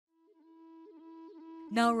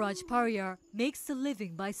Now Raj Pariyar makes a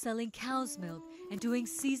living by selling cow's milk and doing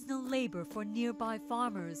seasonal labor for nearby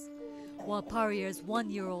farmers. While Pariyar's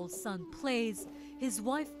 1-year-old son plays, his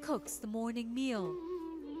wife cooks the morning meal.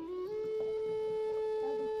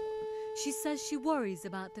 She says she worries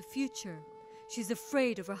about the future. She's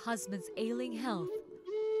afraid of her husband's ailing health.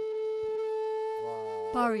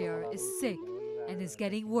 Pariyar is sick and is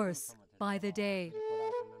getting worse by the day.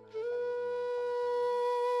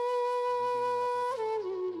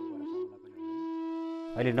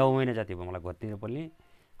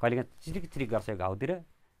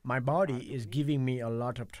 My body is giving me a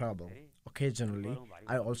lot of trouble. Occasionally,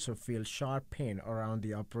 I also feel sharp pain around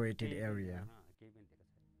the operated area.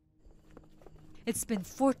 It's been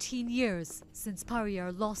 14 years since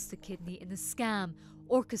Pariyar lost a kidney in a scam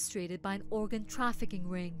orchestrated by an organ trafficking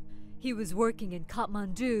ring. He was working in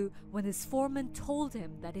Kathmandu when his foreman told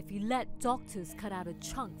him that if he let doctors cut out a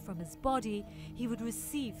chunk from his body, he would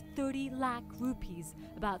receive 30 lakh rupees,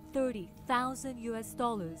 about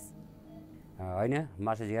 $30,000.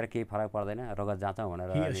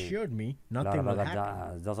 He assured me nothing will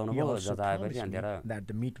happen. He also promised me that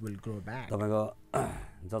the meat will grow back.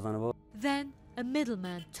 Then a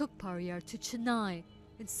middleman took Pariyar to Chennai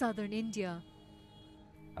in southern India.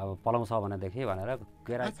 I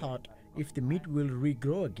thought, if the meat will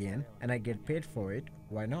regrow again and I get paid for it,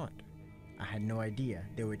 why not? I had no idea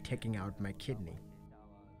they were taking out my kidney.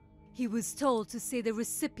 He was told to say the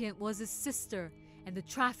recipient was his sister, and the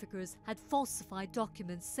traffickers had falsified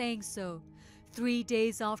documents saying so. 3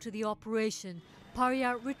 days after the operation,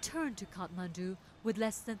 Pariyar returned to Kathmandu with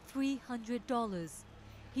less than $300.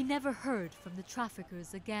 He never heard from the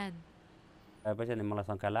traffickers again. Slowly,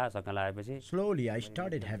 I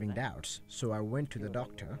started having doubts, so I went to the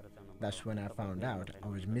doctor. That's when I found out I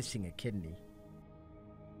was missing a kidney.